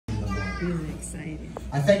Really excited.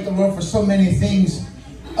 I thank the Lord for so many things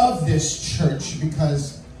of this church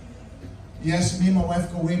because, yes, me and my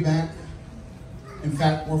wife go way back. In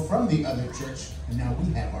fact, we're from the other church, and now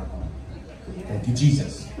we have our home. Thank you,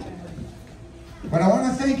 Jesus. But I want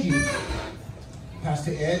to thank you,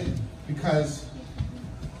 Pastor Ed, because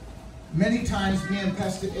many times me and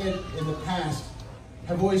Pastor Ed in the past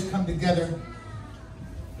have always come together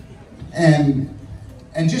and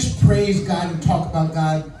just praise God and talk about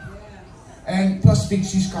God. And plus speak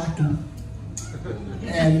Shiscatu.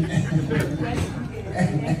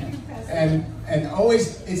 And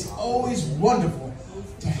always, it's always wonderful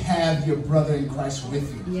to have your brother in Christ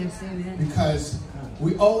with you. Yes, amen. Because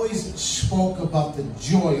we always spoke about the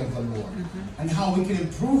joy of the Lord and how we can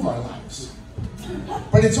improve our lives.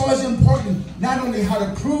 But it's always important not only how to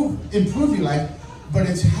improve your life, but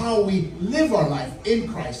it's how we live our life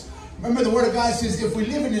in Christ. Remember, the Word of God says, if we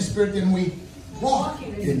live in the Spirit, then we walk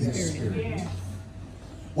in the Spirit.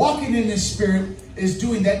 Walking in the Spirit is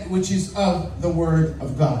doing that which is of the Word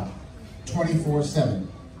of God, 24/7.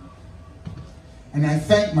 And I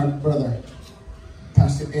thank my brother,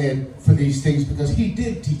 Pastor Ed, for these things because he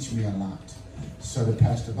did teach me a lot. So did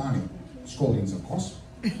Pastor Bonnie. Scoldings, of course.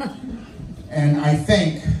 And I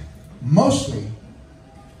think mostly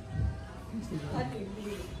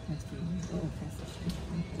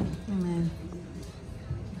Amen.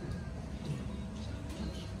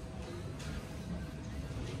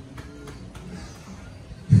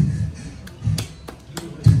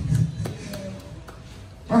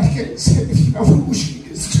 I can't say who she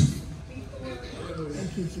is to me.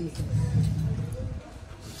 Thank you, Jesus.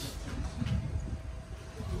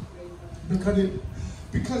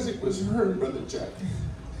 Because it was her, Brother Jack,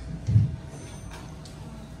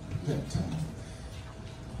 that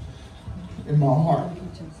in my heart.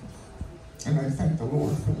 And I thank the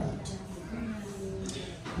Lord for that.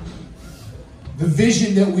 The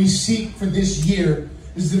vision that we seek for this year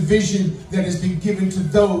is the vision that has been given to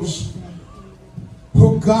those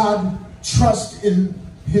who God trusts in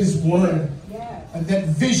His Word. And that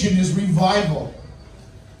vision is revival.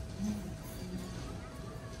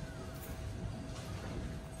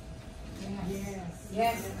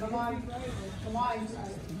 Yes, come on. Come on.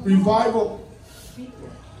 Revival.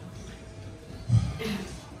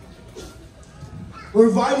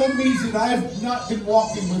 Revival means that I have not been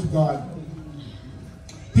walking with God.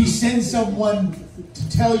 He sends someone to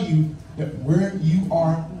tell you that where you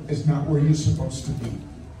are is not where you're supposed to be.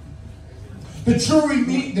 The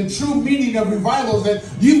true meaning of revival is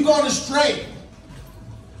that you've gone astray.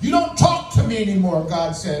 You don't talk to me anymore,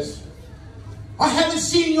 God says. I haven't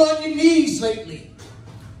seen you on your knees lately.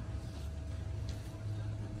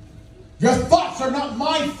 Your thoughts are not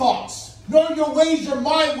my thoughts, nor your ways are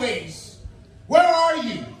my ways. Where are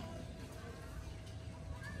you?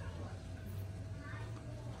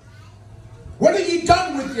 What have you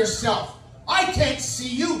done with yourself? I can't see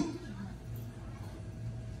you.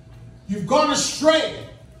 You've gone astray.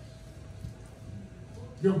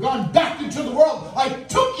 You've gone back into the world. I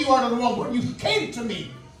took you out of the world when you came to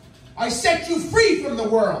me. I set you free from the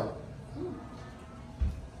world.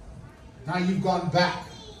 Now you've gone back.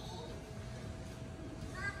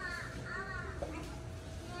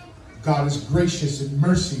 God is gracious in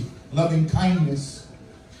mercy, loving kindness.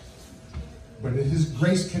 But His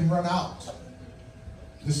grace can run out.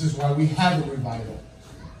 This is why we have a revival.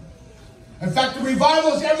 In fact, the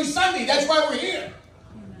revival is every Sunday. That's why we're here.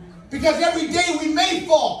 Because every day we may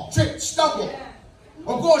fall, trip, stumble,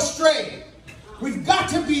 or go astray. We've got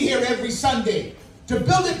to be here every Sunday to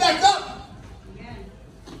build it back up.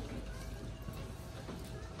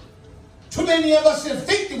 Too many of us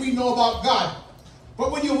think that we know about God.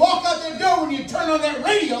 But when you walk out that door, when you turn on that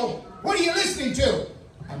radio, what are you listening to?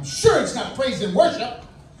 I'm sure it's not praise and worship.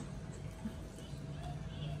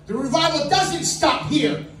 The revival doesn't stop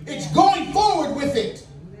here. It's going forward with it.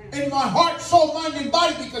 In my heart, soul, mind, and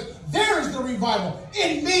body, because there is the revival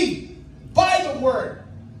in me by the Word.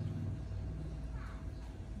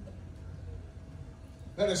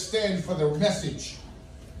 Let us stand for the message.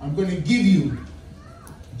 I'm going to give you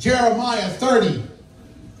Jeremiah 30.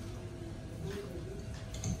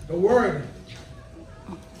 The Word.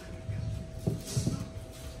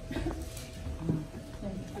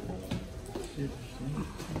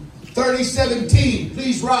 30:17.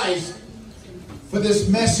 Please rise for this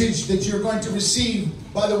message that you're going to receive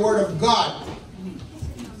by the Word of God.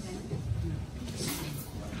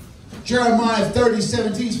 Jeremiah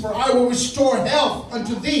 30:17. For I will restore health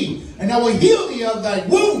unto thee, and I will heal thee of thy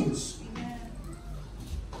wounds,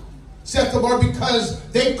 saith the Lord, because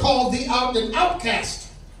they called thee out an outcast,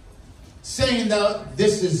 saying,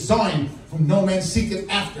 this is Zion, whom no man seeketh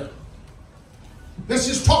after. Let's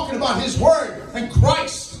just talking about his word and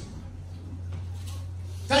Christ.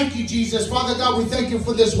 Thank you, Jesus. Father God, we thank you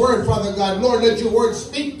for this word, Father God. Lord, let your word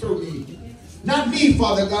speak through me. Not me,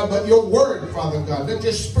 Father God, but your word, Father God. Let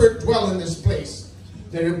your spirit dwell in this place.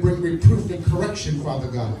 Let it bring reproof and correction, Father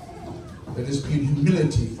God. Let us be in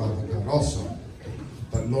humility, Father God, also.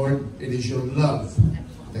 But Lord, it is your love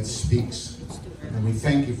that speaks. And we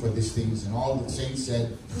thank you for these things. And all the saints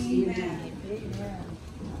said, Amen.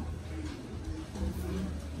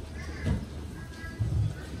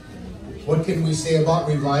 what can we say about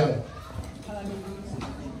revival?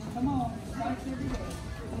 Come on.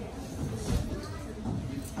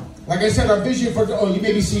 Like I said, our vision for... Oh, you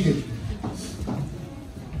may be seated.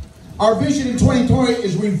 Our vision in 2020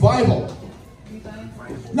 is revival.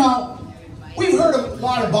 Now, we've heard a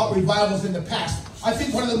lot about revivals in the past. I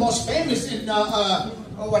think one of the most famous in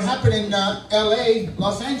what happened in L.A.,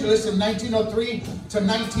 Los Angeles in 1903 to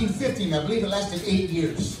 1915. I believe it lasted 8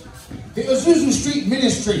 years. The Azusa Street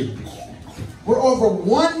Ministry were over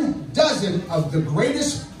 12 of the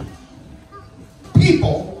greatest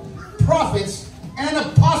people, prophets, and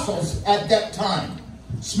apostles at that time.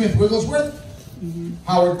 Smith Wigglesworth,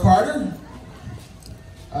 Howard Carter,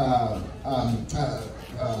 a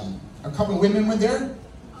couple of women went there.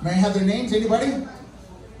 May I have their names? Anybody?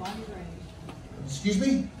 Bonnie Bray. Excuse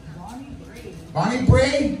me? Bonnie Bray. Bonnie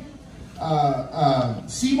Bray,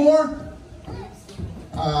 Seymour,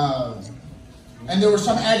 and there were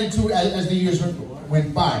some added to as the years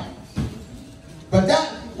went by. But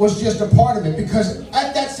that was just a part of it, because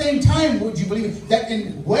at that same time, would you believe that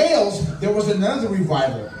in Wales there was another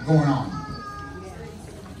revival going on?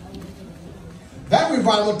 That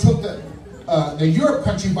revival took the Europe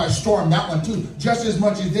country by storm, that one too, just as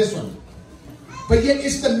much as this one. But yet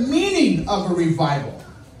it's the meaning of a revival.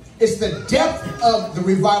 It's the depth of the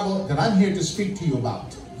revival that I'm here to speak to you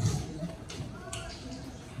about.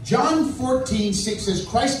 John 14:6 says,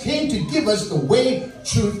 Christ came to give us the way,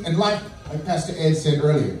 truth, and life, like Pastor Ed said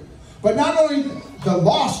earlier. But not only the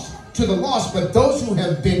lost to the lost, but those who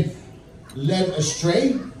have been led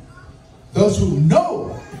astray, those who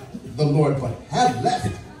know the Lord but have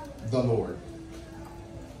left the Lord,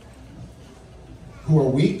 who are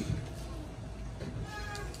weak,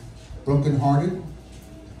 brokenhearted,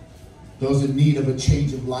 those in need of a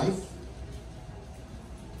change of life,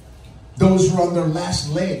 those who are on their last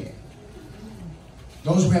leg,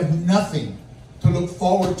 those who have nothing to look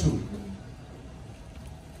forward to.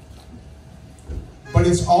 But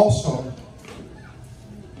it's also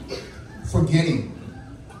forgetting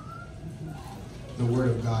the Word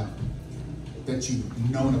of God that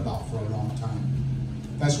you've known about for a long time.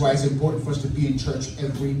 That's why it's important for us to be in church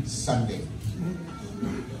every Sunday.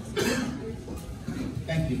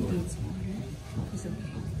 Thank you, Lord.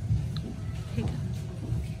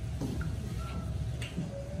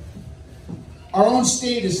 Our own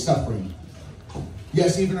state is suffering.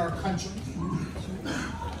 Yes, even our country.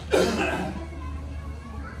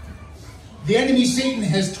 The enemy, Satan,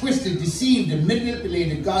 has twisted, deceived, and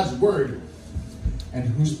manipulated God's word, and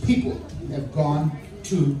whose people have gone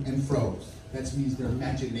to and fro. That means their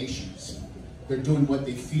imaginations. They're doing what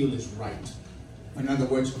they feel is right. In other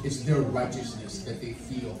words, it's their righteousness that they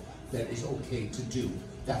feel that is okay to do.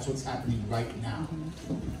 That's what's happening right now.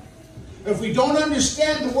 If we don't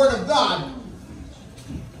understand the Word of God,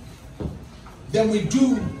 then we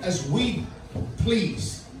do as we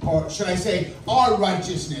please. Or should I say, our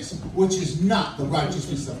righteousness, which is not the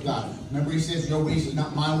righteousness of God. Remember, he says, your ways are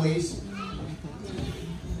not my ways.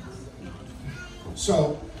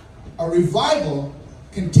 So, a revival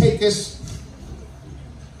can take us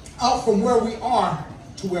out from where we are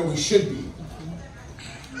to where we should be.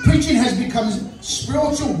 Preaching has become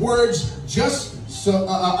spiritual words just so,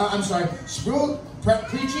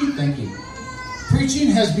 preaching, thank you. Preaching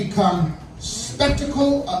has become a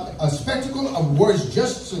spectacle of words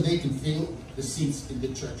just so they can fill the seats in the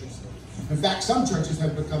churches. In fact, some churches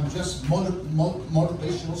have become just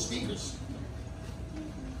motivational speakers.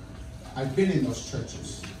 I've been in those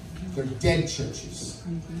churches. They're dead churches.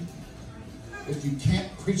 If you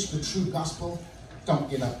can't preach the true gospel, don't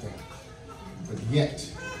get up there. But yet,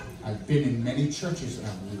 I've been in many churches and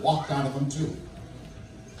I've walked out of them too.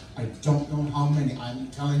 I don't know how many.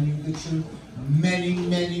 I'm telling you the truth. Many,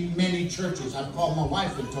 many, many churches. I've called my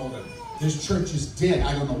wife and told her, this church is dead.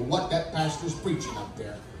 I don't know what that pastor's preaching up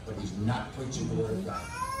there, but he's not preaching the Word of God.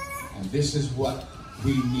 And this is what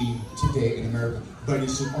we need today in America. But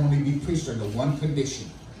it should only be preached under one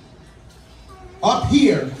condition. Up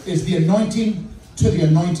here is the anointing to the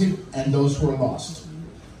anointed and those who are lost.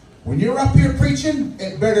 When you're up here preaching,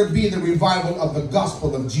 it better be the revival of the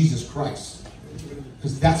gospel of Jesus Christ.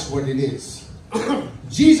 Because that's what it is.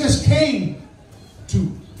 Jesus came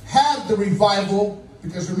to have the revival,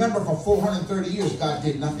 because remember, for 430 years, God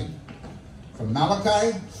did nothing. From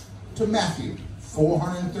Malachi to Matthew,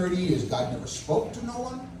 430 years, God never spoke to no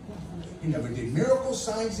one. He never did miracles,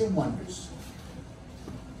 signs, and wonders.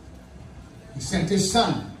 He sent his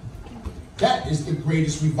son. That is the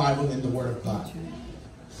greatest revival in the Word of God.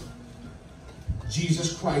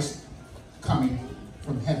 Jesus Christ coming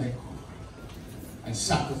from heaven and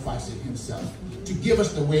sacrificing himself to give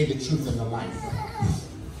us the way, the truth, and the life.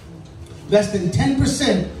 Less than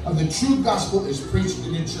 10% of the true gospel is preached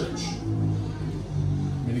in the church.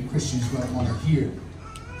 Many Christians don't want to hear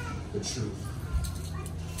the truth.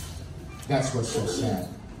 That's what's so sad.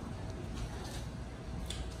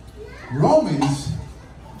 Romans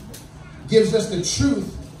gives us the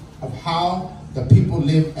truth of how the people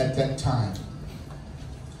lived at that time.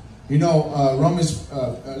 You know,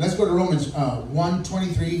 let's go to Romans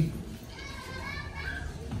 1:23.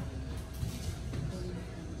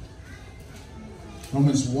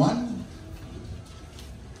 Romans 1.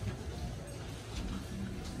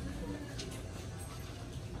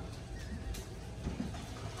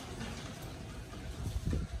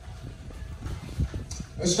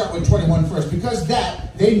 Let's start with 21 first. Because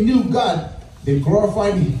that they knew God, they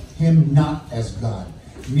glorified him not as God,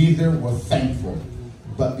 neither were thankful,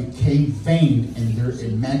 but became vain in their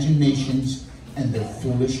imaginations, and their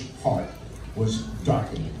foolish heart was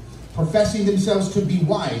darkened. Professing themselves to be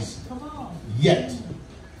wise, yet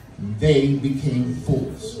they became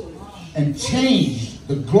fools, and changed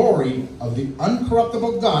the glory of the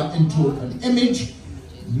uncorruptible God into an image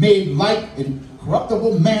made like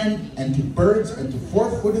incorruptible man, and to birds, and to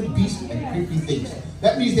four-footed beasts, and creepy things.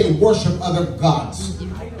 That means they worship other gods.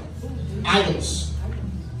 Idols.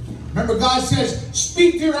 Remember, God says,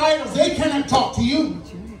 speak to your idols. They cannot talk to you.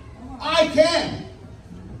 I can.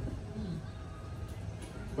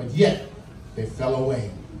 But yet, they fell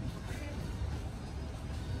away.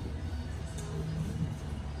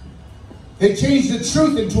 They changed the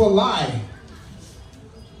truth into a lie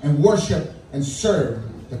and worship and serve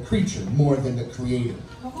the creature more than the Creator.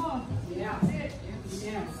 Come on. Yeah.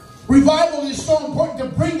 Yeah. Revival is so important to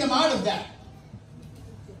bring them out of that.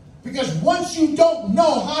 Because once you don't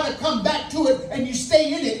know how to come back to it and you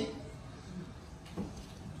stay in it,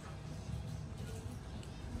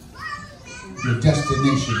 your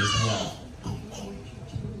destination is hell.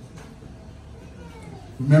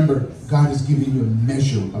 Remember, God is giving you a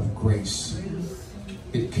measure of grace.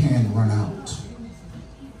 It can run out.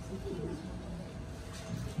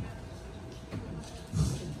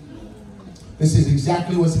 This is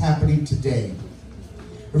exactly what's happening today.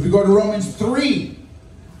 If we go to Romans 3,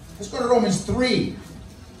 let's go to Romans 3,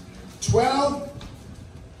 12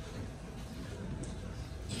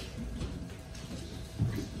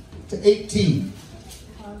 to 18.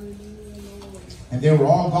 And they were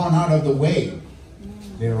all gone out of the way.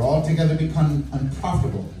 They are altogether become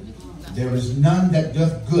unprofitable. There is none that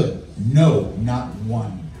doth good, no, not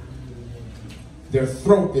one. Their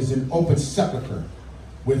throat is an open sepulchre.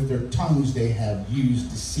 With their tongues they have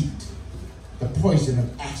used deceit. The poison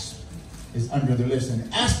of asp is under their lips.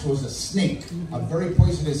 And asp was a snake, a very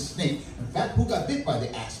poisonous snake. In fact, who got bit by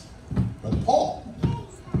the asp? Brother Paul.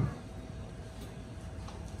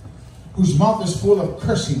 Whose mouth is full of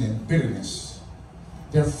cursing and bitterness.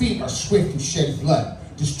 Their feet are swift to shed blood.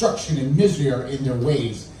 Destruction and misery are in their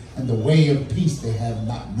ways, and the way of peace they have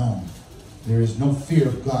not known. There is no fear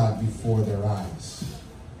of God before their eyes.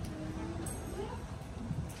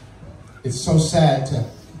 It's so sad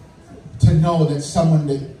to know that someone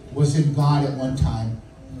that was in God at one time,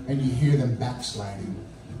 and you hear them backsliding.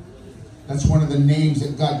 That's one of the names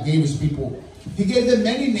that God gave his people. He gave them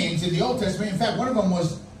many names in the Old Testament. In fact, one of them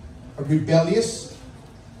was a rebellious,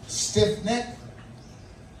 stiff-necked,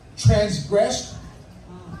 transgressed.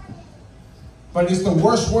 But it's the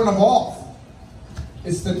worst one of all.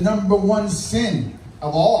 It's the number one sin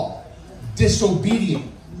of all. Disobedient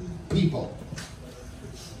people.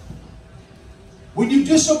 When you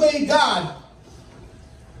disobey God,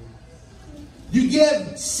 you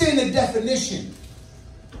give sin a definition.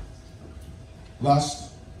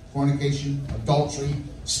 Lust, fornication, adultery,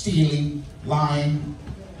 stealing, lying.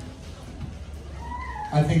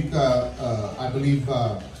 I think, I believe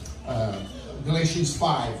Galatians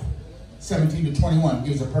 5, 17 to 21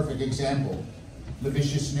 gives a perfect example.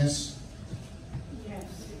 Lasciviousness. Yes.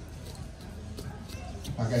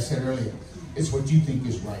 Like I said earlier, it's what you think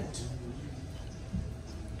is right.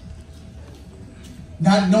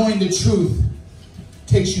 Not knowing the truth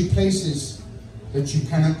takes you places that you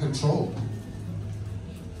cannot control.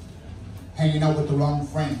 Hanging out with the wrong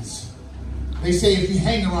friends. They say if you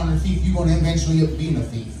hang around a thief, you're going to eventually end up being a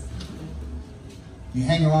thief. You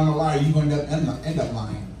hang around a liar, you're going to end up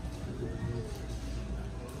lying.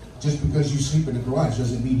 Just because you sleep in the garage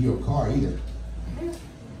doesn't mean you're a car either.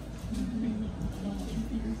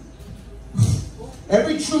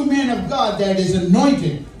 Every true man of God that is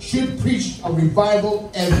anointed should preach a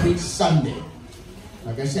revival every Sunday.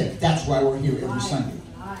 Like I said, that's why we're here every Sunday.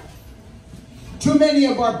 Too many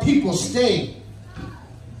of our people stray.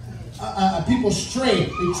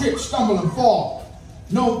 They trip, stumble, and fall.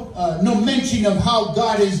 No mention of how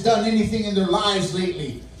God has done anything in their lives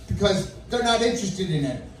lately because they're not interested in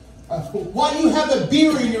it. Why do you have a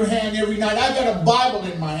beer in your hand every night? I got a Bible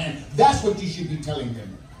in my hand. That's what you should be telling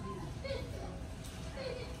them.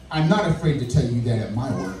 I'm not afraid to tell you that at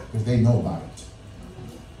my work because they know about it.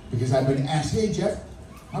 Because I've been asked, hey Jeff,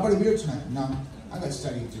 how about a beer tonight? No, I got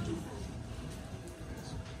studying to do.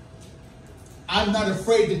 I'm not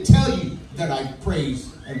afraid to tell you that I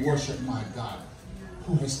praise and worship my God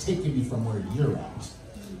who has taken me from where you're at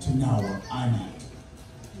to now where I'm at.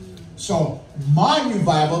 So my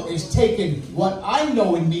revival is taking what I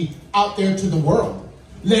know in me out there to the world,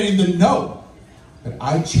 letting them know that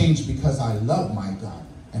I changed because I love my God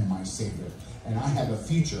and my Savior. And I have a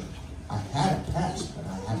future. I had a past, but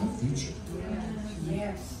I have a future.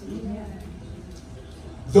 Yes.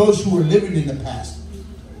 Those who are living in the past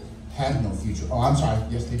have no future. Oh, I'm sorry.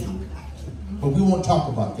 Yes, they do. But we won't talk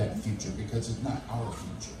about that future because it's not our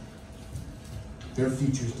future. Their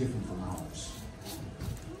future is different from ours.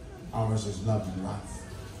 Ours is love and life.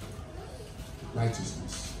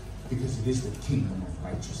 Righteousness. Because it is the kingdom of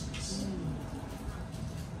righteousness.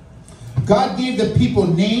 God gave the people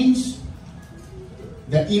names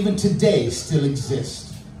that even today still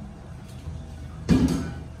exist.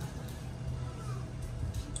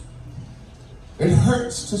 It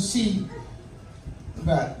hurts to see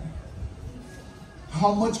that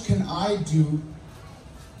how much can I do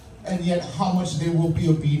and yet how much they will be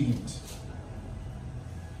obedient.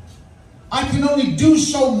 I can only do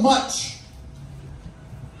so much,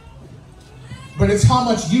 but it's how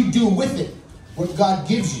much you do with it, what God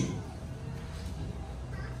gives you.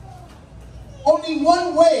 Only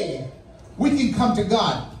one way we can come to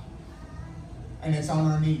God, and it's on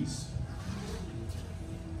our knees.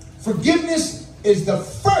 Forgiveness is the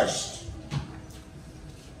first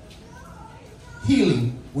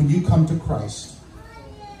healing when you come to Christ.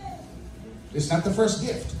 It's not the first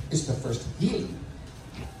gift, it's the first healing.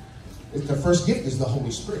 The first gift is the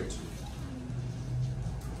Holy Spirit.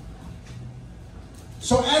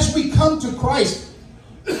 So as we come to Christ,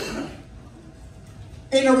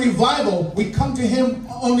 in a revival, we come to Him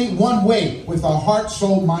only one way, with our heart,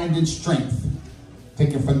 soul, mind, and strength.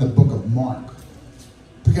 Taken from the book of Mark.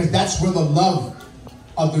 Because that's where the love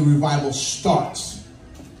of the revival starts.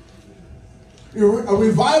 A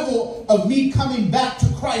revival of me coming back to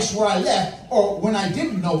Christ where I left, or when I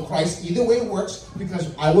didn't know Christ, either way it works,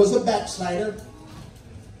 because I was a backslider.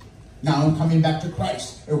 Now I'm coming back to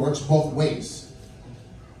Christ. It works both ways.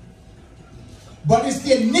 But it's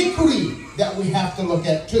the iniquity that we have to look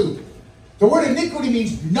at too. The word iniquity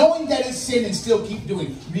means knowing that it's sin and still keep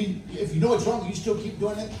doing it. I mean, if you know it's wrong, you still keep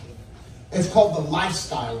doing it. It's called the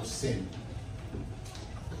lifestyle of sin.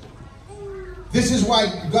 This is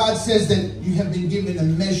why God says that you have been given a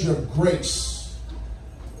measure of grace.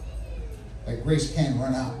 That grace can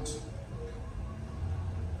run out.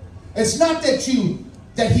 It's not that He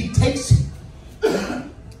takes it.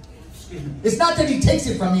 It's not that He takes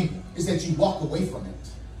it from you. It's that you walk away from it.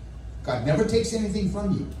 God never takes anything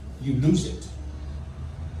from you. You lose it.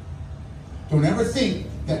 Don't ever think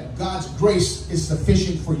that God's grace is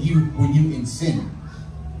sufficient for you when you're in sin.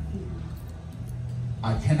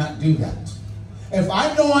 I cannot do that. If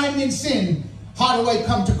I know I'm in sin, how do I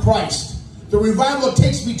come to Christ? The revival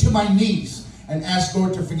takes me to my knees and asks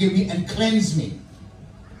Lord to forgive me and cleanse me.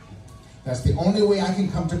 That's the only way I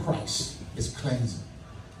can come to Christ, is cleansing.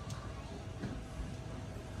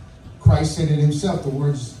 Christ said it Himself, the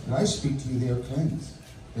words that I speak to you, they are cleansed.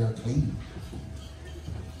 They are clean.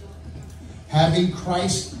 Having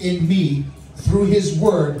Christ in me through His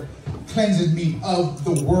word cleanses me of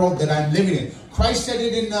the world that I'm living in. Christ said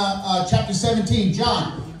it in chapter 17,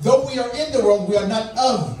 John. Though we are in the world, we are not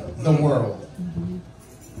of the world.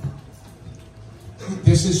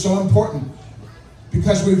 This is so important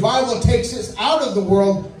because revival takes us out of the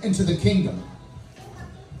world into the kingdom.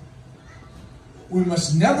 We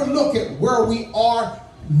must never look at where we are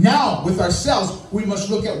now with ourselves. We must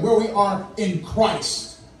look at where we are in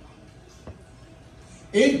Christ.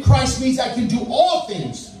 In Christ means I can do all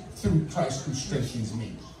things through Christ who strengthens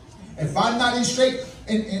me. If I'm not in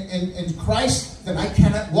in Christ that I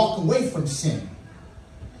cannot walk away from sin.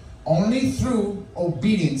 Only through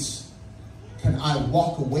obedience can I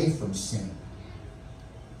walk away from sin.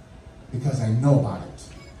 Because I know about it.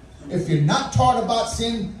 If you're not taught about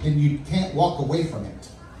sin, then you can't walk away from it.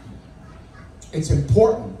 It's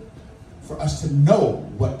important for us to know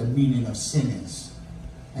what the meaning of sin is.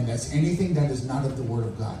 And that's anything that is not of the Word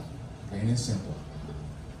of God. Plain and simple.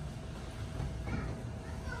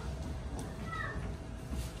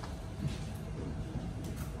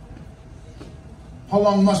 How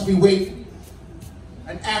long must we wait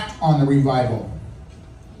and act on the revival?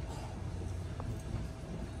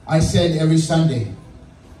 I said every Sunday,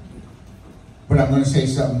 but I'm going to say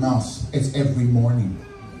something else. It's every morning.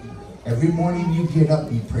 Every morning you get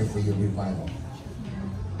up, you pray for your revival.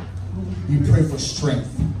 You pray for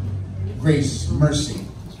strength, grace, mercy,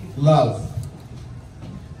 love.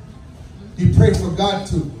 You pray for God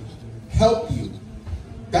to help you.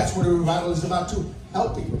 That's what a revival is about too,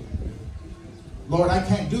 helping. Lord, I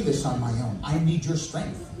can't do this on my own. I need your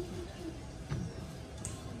strength.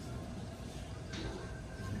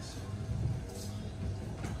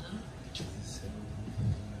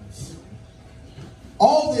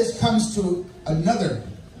 All this comes to another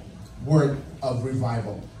word of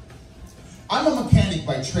revival. I'm a mechanic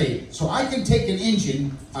by trade, so I can take an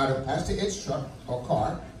engine out of Pastor Ed's truck or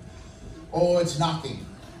car. Oh, it's knocking.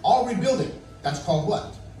 I'll rebuild it. That's called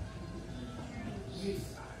what?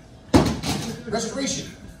 Restoration.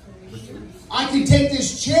 I can take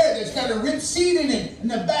this chair that's got a ripped seat in it, and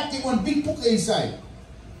the back they want big puka inside.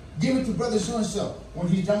 Give it to brother so-and-so. When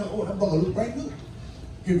he's done with, oh, that bugger looks brand new.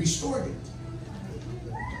 He restored it.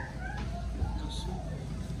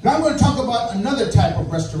 Now I'm going to talk about another type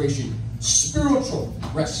of restoration. Spiritual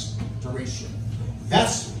restoration.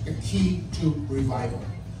 That's the key to revival.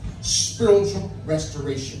 Spiritual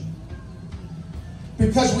restoration.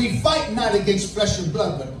 Because we fight not against flesh and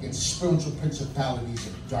blood, but against spiritual principalities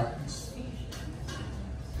of darkness.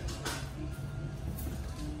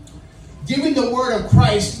 Giving the word of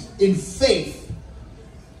Christ in faith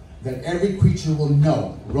that every creature will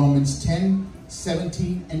know. Romans 10,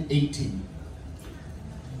 17, and 18.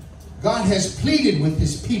 God has pleaded with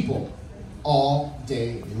his people all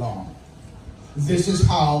day long. This is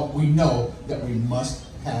how we know that we must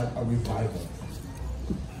have a revival.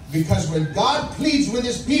 Because when God pleads with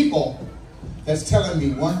his people, that's telling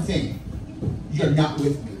me one thing. You're not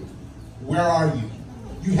with me. Where are you?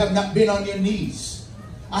 You have not been on your knees.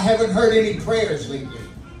 I haven't heard any prayers lately.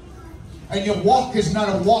 And your walk is not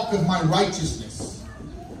a walk of my righteousness.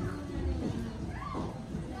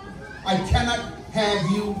 I cannot have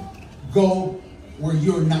you go where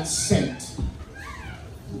you're not sent.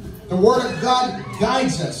 The Word of God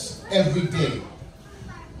guides us every day.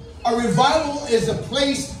 A revival is a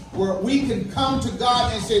place where we can come to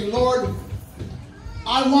God and say, Lord,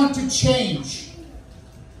 I want to change.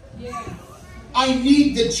 Yes. I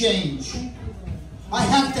need the change. I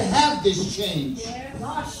have to have this change.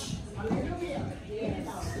 Yes. Hallelujah. Yes.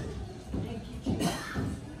 Thank you, Jesus.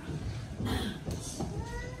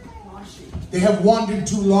 They have wandered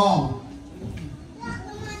too long.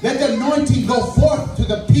 Let the anointing go forth to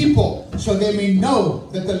the people so they may know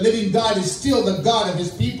that the living God is still the God of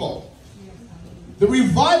his people. The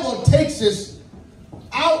revival takes us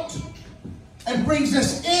out and brings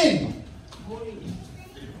us in.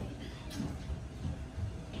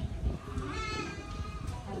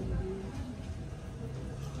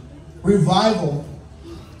 Revival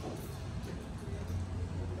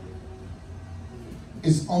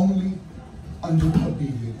is only under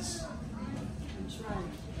obedience.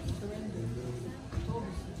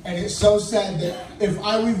 And it's so sad that if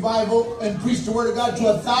I revival and preach the word of God to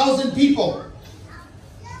 1,000 people,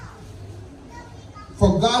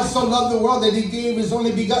 for God so loved the world that he gave his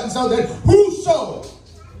only begotten son, that whoso,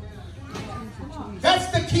 that's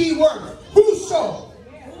the key word, whoso,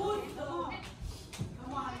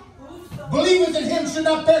 believeth in him should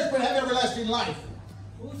not perish but have everlasting life.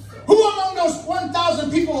 Who among those 1,000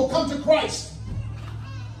 people will come to Christ?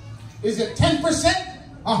 Is it 10%?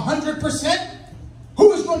 100%?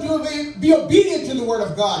 Who is going to be obedient to the word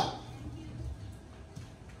of God?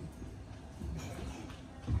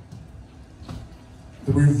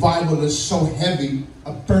 The revival is so heavy,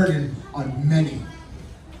 a burden on many.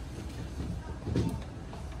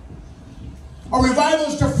 A revival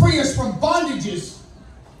is to free us from bondages.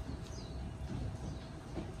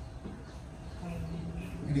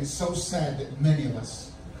 And it's so sad that many of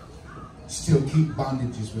us still keep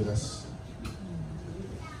bondages with us.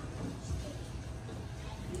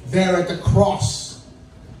 There at the cross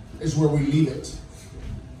is where we leave it.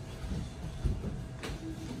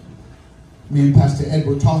 Me and Pastor Ed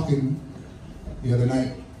were talking the other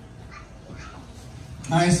night.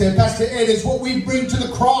 And I said, Pastor Ed, it's what we bring to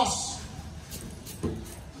the cross.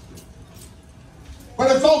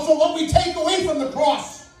 But it's also what we take away from the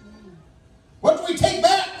cross. What do we take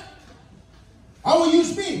back? I will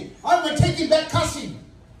use me. I'm taking back cussing.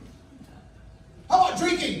 How about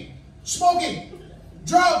drinking, smoking,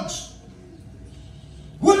 drugs,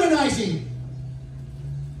 womanizing,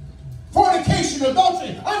 fornication,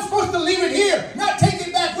 adultery? I'm supposed to leave it here, not take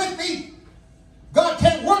it back with me. God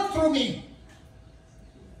can't work through me.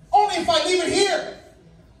 Only if I leave it here.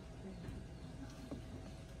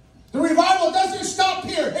 The revival doesn't stop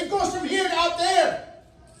here. It goes from here to out there.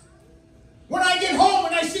 When I get home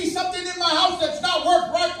and I see something in my house that's not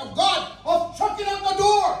work right of God, I'll chuck it out the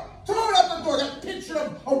door. Throw it out the door. That picture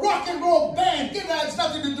of a rock and roll band. It has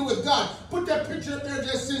nothing to do with God. Put that picture up there that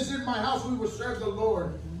just says, in my house we will serve the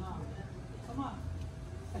Lord. Come on.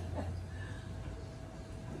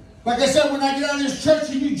 Like I said, when I get out of this church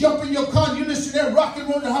and you jump in your car and you listen to that rock and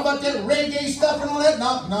roll, and how about that reggae stuff and all that?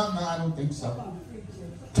 No, I don't think so.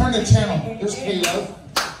 Turn the channel. There's Caleb.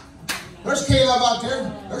 There's Caleb out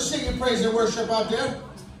there. They're singing praise and worship out there.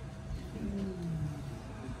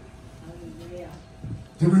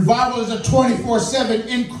 The revival is a 24/7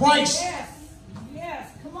 in Christ. Yes. Yes.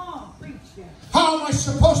 Come on. Preach that. How am I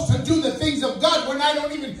supposed to do the things of God when I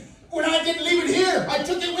didn't leave it here? I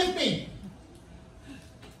took it with me.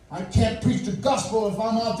 I can't preach the gospel if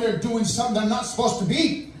I'm out there doing something I'm not supposed to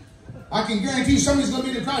be. I can guarantee somebody's going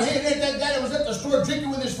to be in the crowd. Hey, that guy that was at the store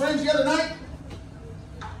drinking with his friends the other night.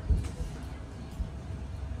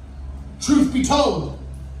 Truth be told,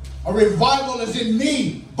 a revival is in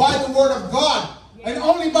me by the word of God and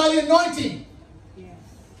only by the anointing. Yes.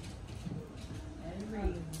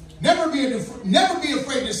 Never be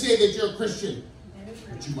afraid to say that you're a Christian,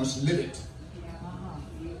 but you must live it.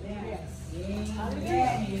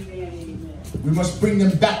 We must bring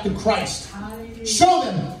them back to Christ. Show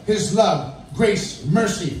them His love, grace,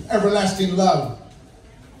 mercy, everlasting love.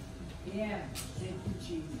 Yeah. Thank you,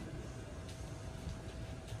 Jesus.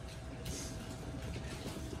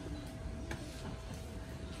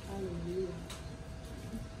 Hallelujah.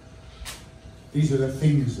 These are the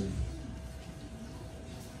things of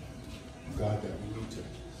God that we need to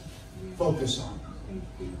focus on.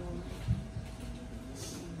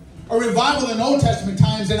 A revival in Old Testament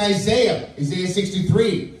times in Isaiah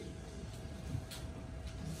 63.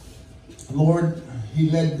 The Lord, He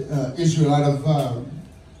led Israel out of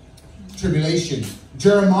tribulation.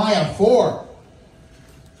 Jeremiah 4,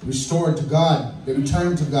 restored to God. They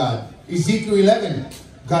returned to God. Ezekiel 11,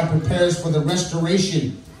 God prepares for the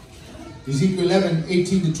restoration. Ezekiel 11,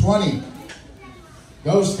 18 to 20.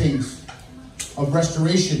 Those things of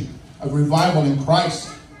restoration, of revival in Christ.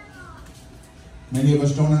 Many of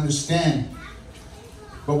us don't understand.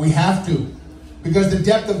 But we have to. Because the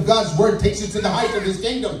depth of God's word takes us to the height of His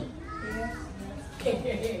kingdom.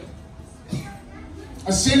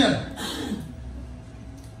 A sinner.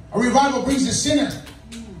 A revival brings a sinner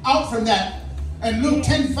out from that. And Luke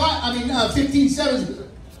 15:7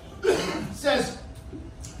 says,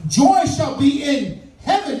 joy shall be in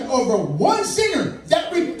heaven over one sinner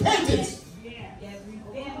that repenteth.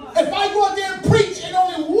 If I go out there and preach and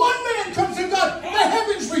only one man comes to God, the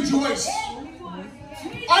heavens rejoice.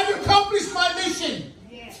 I've accomplished my mission.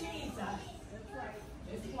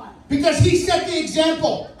 Because He set the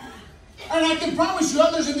example. And I can promise you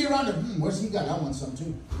others will be around him. Where's he got? I want some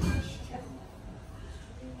too.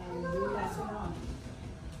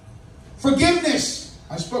 Forgiveness.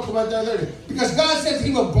 I spoke about that earlier. Because God says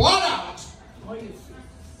He will blot out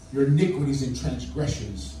your iniquities and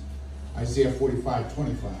transgressions. Isaiah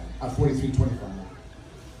 43:25.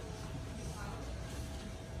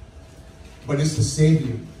 But it's the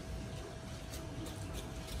Savior.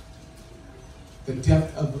 The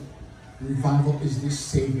depth of revival is this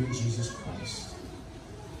Savior, Jesus Christ.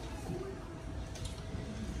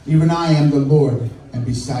 Even I am the Lord, and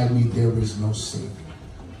beside me there is no Savior.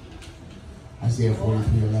 Isaiah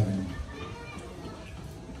 43:11.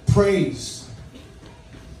 Praise.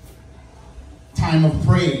 Time of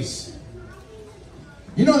praise.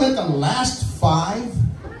 You know that the last 5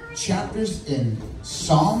 chapters in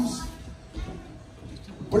Psalms,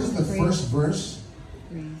 what is the first verse?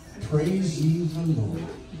 Praise ye the Lord.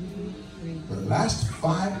 The last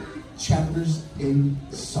 5 chapters in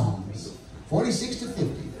Psalms, 46 to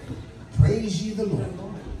 50. Praise ye the Lord.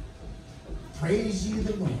 Praise ye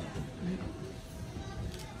the Lord.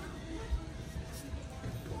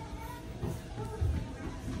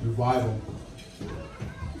 Revival.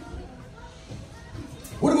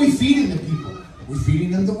 What are we feeding the people? We're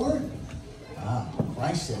feeding them the word.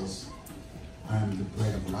 Christ says, I am the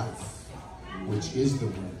bread of life, which is the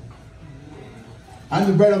word. I'm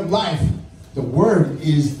the bread of life. The word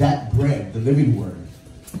is that bread, the living word.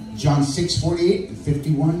 John 6:48 and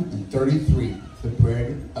 51 and 33. The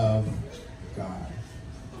bread of God.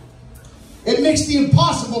 It makes the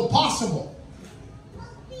impossible possible.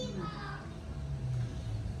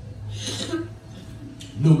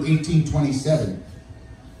 Luke 18:27.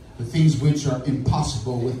 The things which are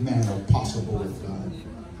impossible with man are possible with God.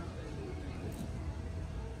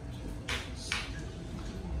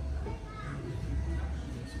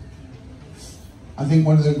 I think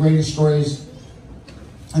one of the greatest stories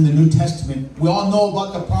in the New Testament, we all know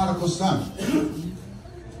about the prodigal son.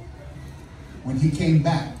 When he came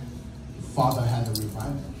back, the father had a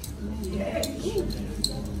revival.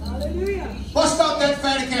 Hallelujah. Bust out that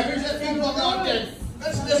fatty calf. Here's that big buck out there.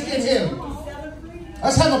 Let's get him.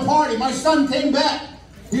 Let's have a party. My son came back.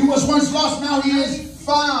 He was once lost, now he is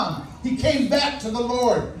found. He came back to the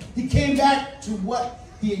Lord. He came back to what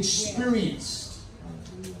he experienced.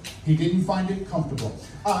 He didn't find it comfortable.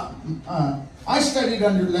 I studied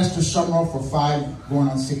under Lester Summerall for 5, going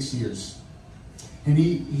on 6 years. And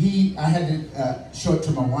I had to show it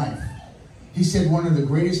to my wife. He said one of the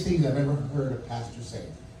greatest things I've ever heard a pastor say.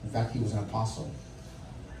 In fact, he was an apostle.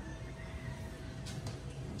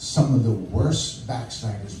 Some of the worst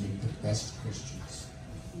backsliders make the best Christians.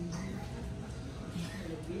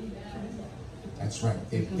 That's right.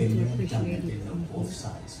 They've been there and done it. They know both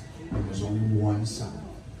sides. And there's only one side.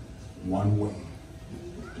 One way.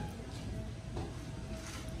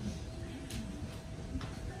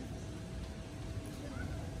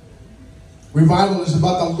 Revival is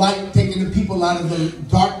about the light taking the people out of the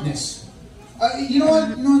darkness. You know what?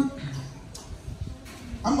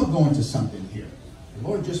 I'm going to go into something here. The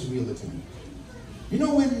Lord just revealed it to me. You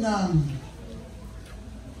know when, I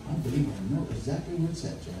believe I know exactly where it's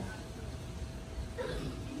at, Jeff.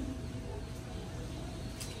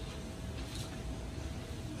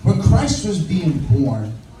 When Christ was being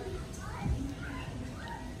born,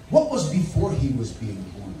 what was before he was being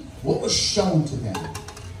born? What was shown to them?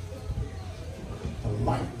 The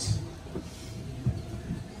light.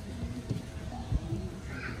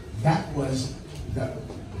 That was the,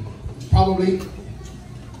 probably,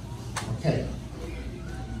 okay.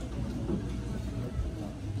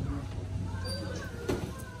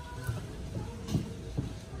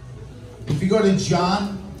 If you go to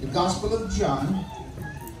John, the Gospel of John,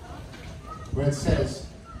 where it says,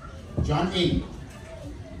 John 8.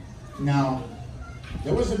 Now,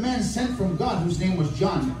 there was a man sent from God whose name was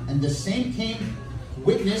John, and the same came to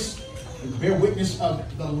witness and bear witness of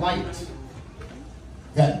the light,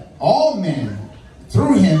 that all men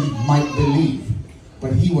through him might believe.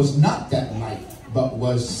 But he was not that light, but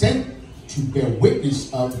was sent to bear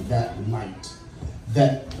witness of that light.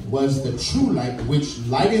 That was the true light, which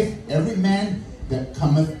lighteth every man that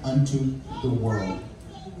cometh unto the world.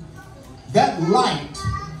 That light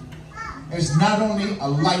is not only a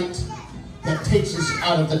light that takes us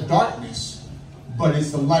out of the darkness, but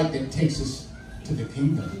it's the light that takes us to the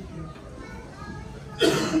kingdom.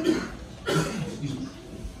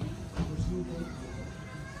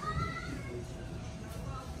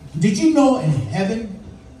 Did you know in heaven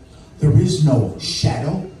there is no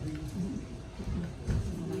shadow?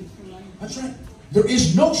 That's right. There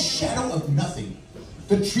is no shadow of nothing.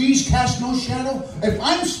 The trees cast no shadow. If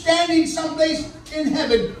I'm standing someplace in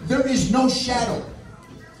heaven, there is no shadow.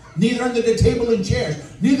 Neither under the table and chairs.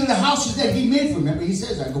 Neither the houses that he made for me. Remember, he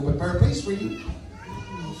says, I go prepare a place for you.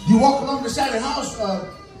 You walk along the side of the house,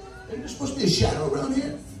 there's supposed to be a shadow around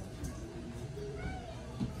here.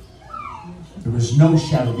 There is no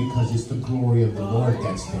shadow because it's the glory of the Lord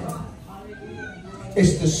that's there.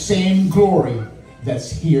 It's the same glory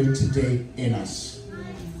that's here today in us.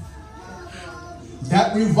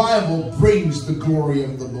 That revival brings the glory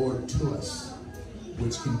of the Lord to us,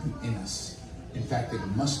 which can be in us. In fact, it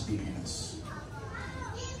must be in us.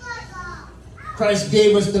 Christ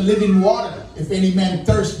gave us the living water. If any man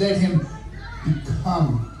thirst, let him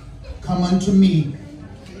come unto me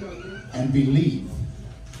and believe.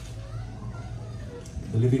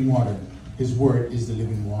 The living water. His word is the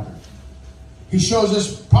living water. He shows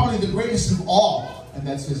us probably the greatest of all, and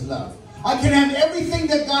that's his love. I can have everything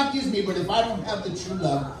that God gives me, but if I don't have the true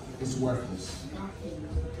love, it's worthless.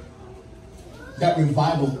 That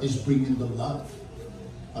revival is bringing the love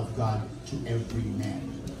of God to every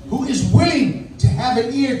man who is willing to have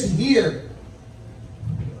an ear to hear.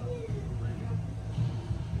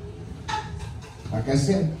 Like I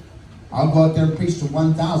said, I'll go out there and preach to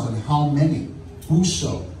 1,000. How many?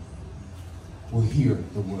 Whoso will hear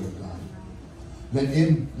the word of God. Let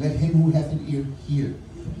him who hath an ear hear.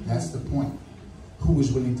 That's the point. who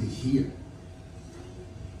was willing to hear.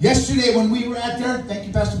 Yesterday when we were at there, thank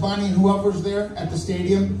you Pastor Bonnie and whoever was there at the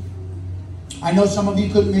stadium. I know some of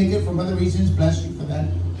you couldn't make it for other reasons. Bless you for that.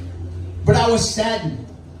 But I was saddened.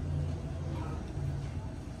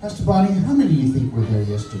 Pastor Bonnie, how many do you think were there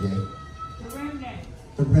yesterday? The remnant.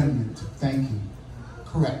 The remnant. Thank you.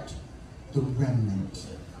 Correct. The remnant.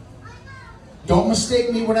 Don't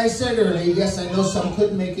mistake me what I said earlier. Yes, I know some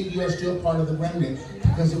couldn't make it. You are still part of the remnant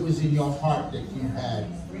because it was in your heart that you had.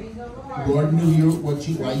 Lord knew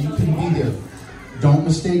why you couldn't be there. Don't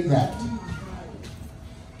mistake that.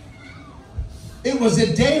 It was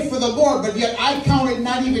a day for the Lord, but yet I counted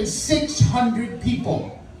not even 600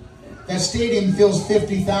 people. That stadium fills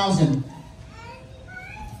 50,000.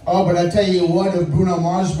 Oh, but I tell you what, if Bruno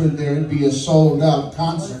Mars were there, it'd be a sold-out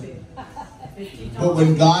concert. But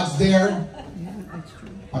when God's there,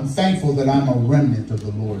 I'm thankful that I'm a remnant of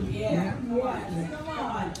the Lord. Yeah. Come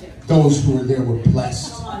on. Those who were there were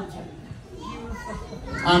blessed.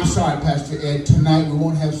 I'm sorry, Pastor Ed. Tonight we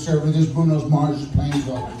won't have service. This Bruno Mars is playing,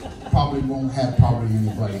 so probably won't have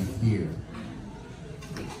anybody here.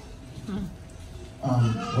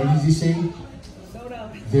 What did he say?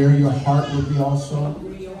 There your heart will be also.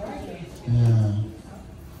 Yeah.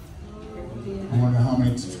 I wonder how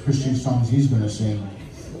many Christian songs he's going to sing.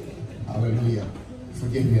 Hallelujah.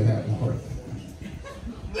 Forgive me of that, Lord.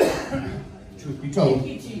 Truth be told.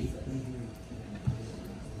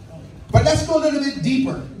 But let's go a little bit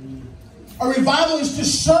deeper. A revival is to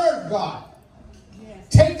serve God.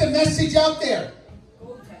 Take the message out there.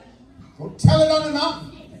 Go tell it on the mountain.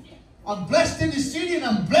 I'm blessed in the city and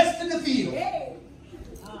I'm blessed in the field.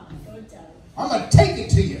 I'm going to take it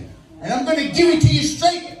to you. And I'm going to give it to you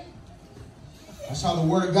straight. That's how the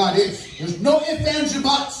Word of God is. There's no ifs, ands, or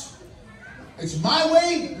buts. It's my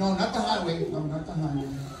way. No, not the highway. No, not the highway.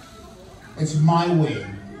 It's my way.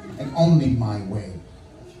 And only my way.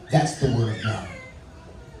 That's the Word of God.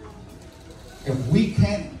 If we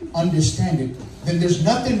can't understand it, then there's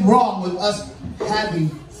nothing wrong with us having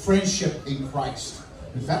friendship in Christ.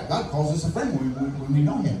 In fact, God calls us a friend when we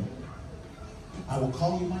know Him. I will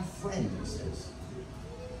call you my friend, He says.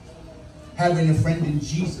 Having a friend in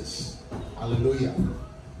Jesus. Hallelujah.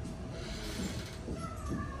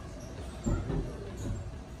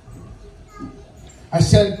 I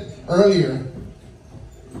said earlier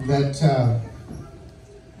that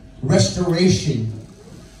restoration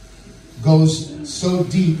goes so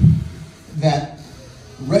deep that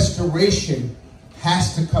restoration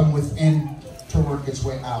has to come within to work its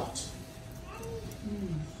way out.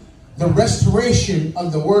 The restoration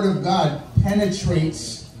of the Word of God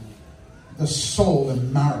penetrates the soul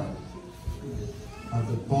and marrow of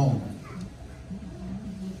the bone.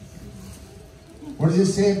 What does it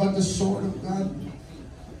say about the sword of God?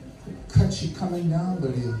 It cuts you coming down,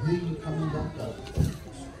 but it'll heal you coming back up.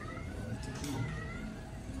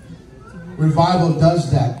 Revival does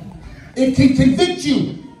that. It can convict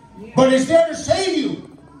you, but it's there to save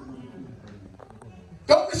you.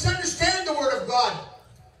 Don't misunderstand the Word of God.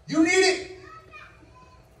 You need it.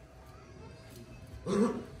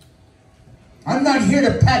 I'm not here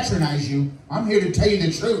to patronize you. I'm here to tell you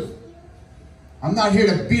the truth. I'm not here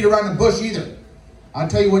to beat around the bush either. I'll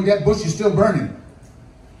tell you what, that bush is still burning.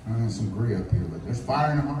 There's some gray up here, but there's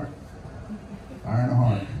fire in the heart. Fire in the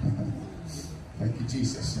heart. Thank you,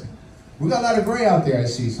 Jesus. We got a lot of gray out there, I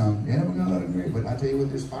see some. Yeah, we got a lot of gray, but I tell you what,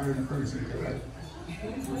 there's fire in the furnace. Right?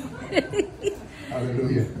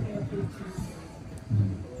 Hallelujah.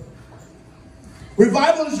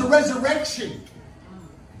 Revival is a resurrection.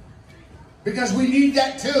 Because we need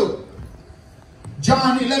that too.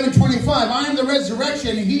 John 11:25. I am the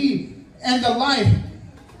resurrection, he and the life.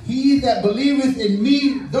 He that believeth in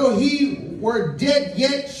me, though he were dead,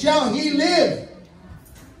 yet shall he live.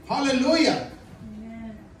 Hallelujah.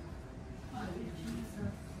 Amen.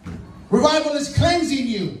 Revival is cleansing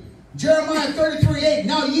you. Jeremiah 33:8.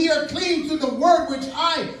 Now ye are clean through the word which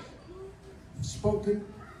I have spoken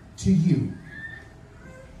to you.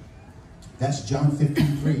 That's John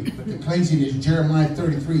 15:3. But the cleansing is Jeremiah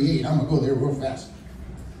 33:8. I'm going to go there real fast.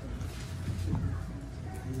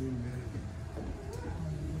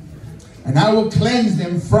 And I will cleanse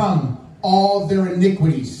them from all their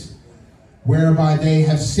iniquities, whereby they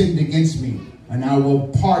have sinned against me. And I will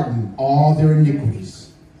pardon all their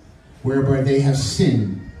iniquities, whereby they have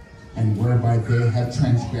sinned, and whereby they have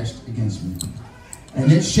transgressed against me.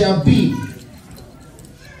 And it shall be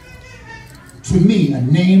to me a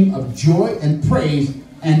name of joy and praise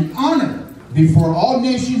and honor before all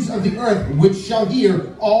nations of the earth, which shall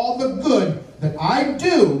hear all the good that I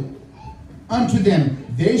do unto them.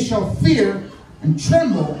 They shall fear and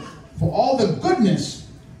tremble for all the goodness,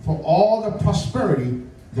 for for all the prosperity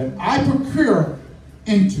that I procure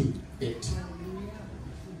into it.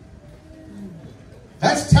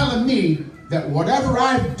 That's telling me that whatever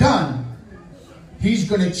I've done, he's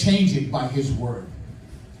going to change it by his word.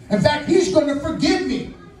 In fact, he's going to forgive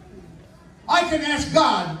me. I can ask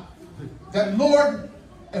God that, Lord,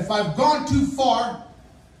 if I've gone too far,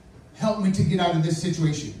 help me to get out of this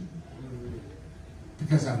situation.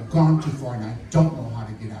 Because I've gone too far and I don't know how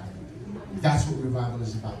to get out of it. That's what revival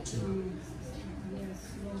is about too.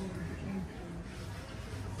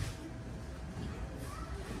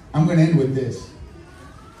 I'm going to end with this.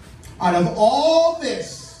 Out of all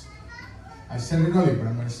this, I said it earlier, but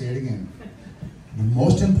I'm going to say it again. The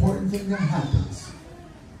most important thing that happens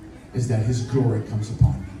is that his glory comes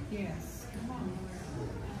upon me. Yes. Come on.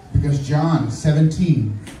 Because John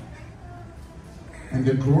 17, and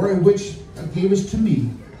the glory which gave us to me,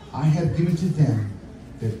 I have given to them,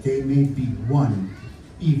 that they may be one,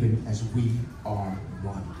 even as we are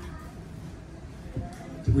one.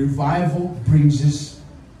 The revival brings us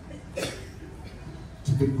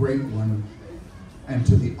to the great one and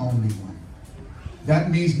to the only one. That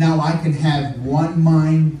means now I can have one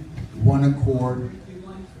mind, one accord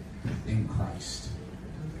in Christ.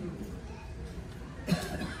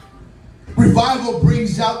 Revival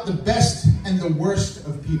brings out the best and the worst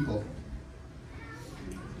of people.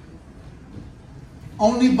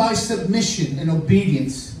 Only by submission and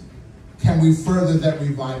obedience can we further that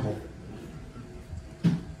revival.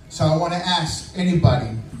 So I want to ask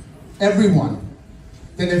anybody, everyone,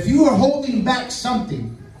 that if you are holding back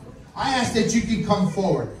something, I ask that you can come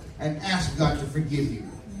forward and ask God to forgive you.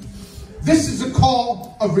 This is a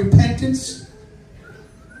call of repentance,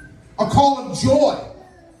 a call of joy,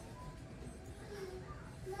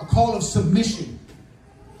 a call of submission,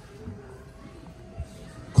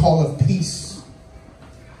 a call of peace,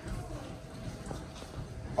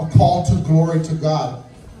 a call to glory to God,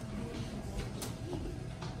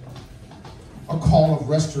 a call of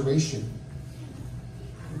restoration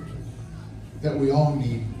that we all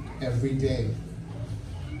need every day.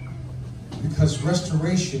 Because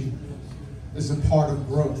restoration is a part of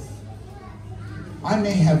growth. I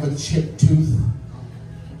may have a chipped tooth.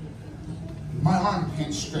 My arm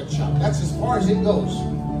can't stretch out. That's as far as it goes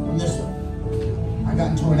from this one. I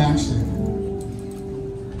got into an accident.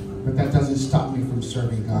 But that doesn't stop me from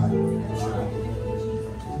serving God.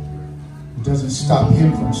 It doesn't stop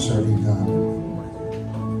him from serving God.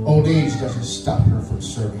 Old age doesn't stop her from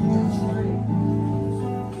serving God.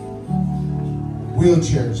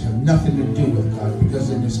 Wheelchairs have nothing to do with God, because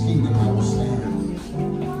in his kingdom I will stand.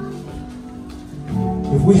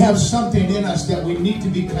 If we have something in us that we need to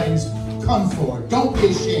be cleansed, come forward. Don't be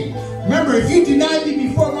ashamed. Remember, if you deny me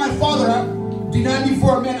before my Father, deny me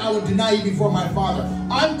before men, I will deny you before my Father.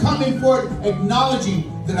 I'm coming forward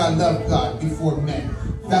acknowledging that I love God before men.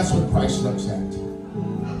 That's what Christ looks at.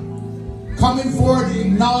 Coming forward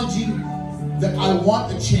acknowledging that I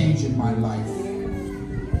want a change in my life.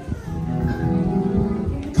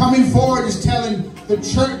 Coming forward is telling the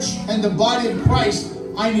church and the body of Christ,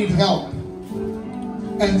 I need help.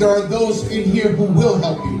 And there are those in here who will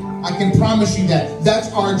help you. I can promise you that.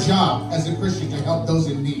 That's our job as a Christian, to help those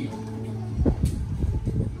in need.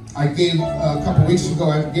 I gave, a couple weeks ago,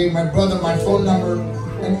 I gave my brother my phone number,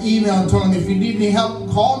 an email, and told him, if you need any help,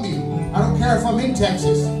 call me. I don't care if I'm in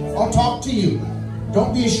Texas. I'll talk to you.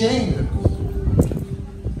 Don't be ashamed.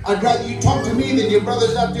 I'd rather you talk to me than your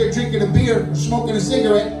brother's out there drinking a beer, smoking a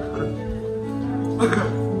cigarette,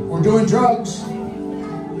 or doing drugs.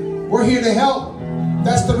 We're here to help.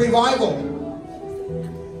 That's the revival.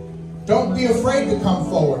 Don't be afraid to come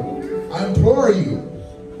forward. I implore you.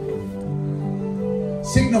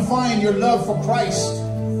 Signifying your love for Christ.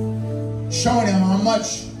 Showing him how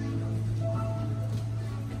much.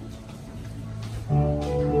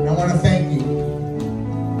 And I want to thank you.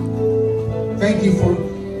 Thank you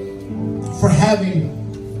for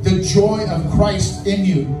having the joy of Christ in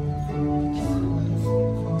you.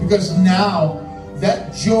 Because now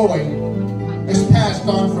that joy is passed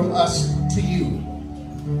on from us to you.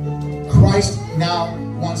 Christ now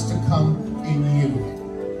wants to come in you.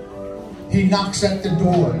 He knocks at the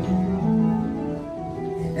door.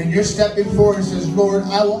 And you're stepping forward and says, Lord,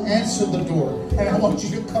 I will answer the door. And I want you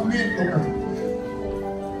to come in, Lord.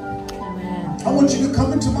 Amen. I want you to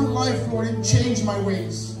come into my life, Lord, and change my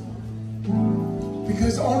ways.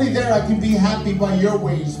 Because only there I can be happy by your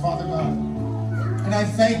ways, Father God. And I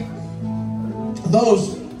thank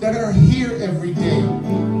those that are here every day,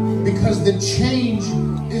 because the change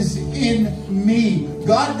is in me.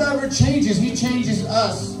 God never changes. He changes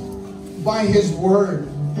us by his word.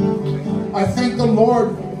 I thank the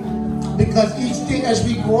Lord Because each day as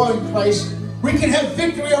we grow in Christ, we can have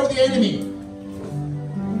victory over the enemy.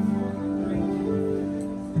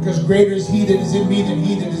 Because greater is He that is in me than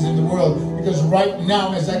he that is in the world. Because right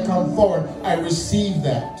now as I come forward, I receive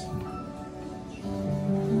that.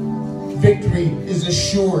 Victory is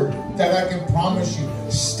assured. That I can promise you.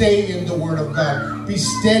 Stay in the Word of God. Be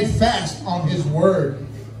steadfast on His Word.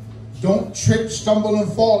 Don't trip, stumble,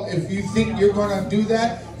 and fall. If you think you're going to do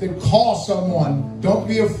that, then call someone. Don't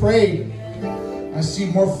be afraid. I see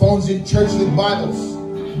more phones in church than Bibles.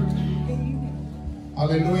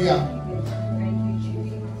 Hallelujah.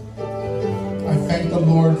 I thank the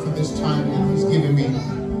Lord for this time that He's given me.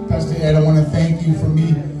 Pastor Ed, I want to thank you for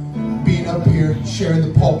me being up here, sharing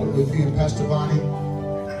the pulpit with you and Pastor Bonnie.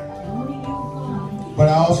 But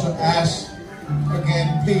I also ask,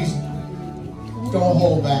 again, please, don't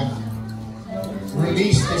hold back.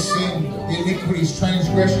 Release the sin, the iniquities,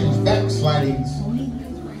 transgressions, backslidings.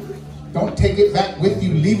 Don't take it back with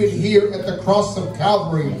you. Leave it here at the cross of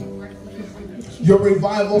Calvary. Your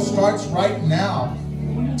revival starts right now.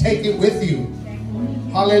 Take it with you.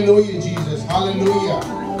 Hallelujah, Jesus. Hallelujah.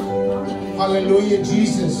 Hallelujah,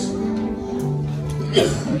 Jesus.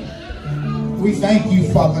 We thank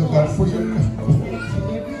you, Father God, for your...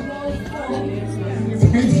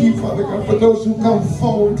 Thank you, Father God, for those who come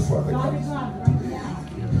forward, Father God.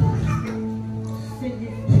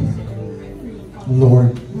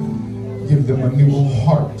 Lord, give them a new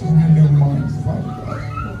heart and a new mind, Father God.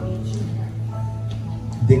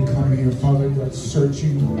 They come here, Father God,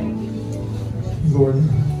 searching. Lord,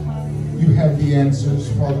 you have the answers,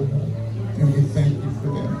 Father God, and we thank you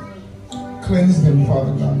for them. Cleanse them,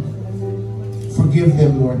 Father God. Forgive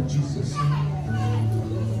them, Lord Jesus.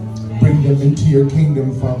 Bring them into your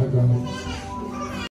kingdom, Father God.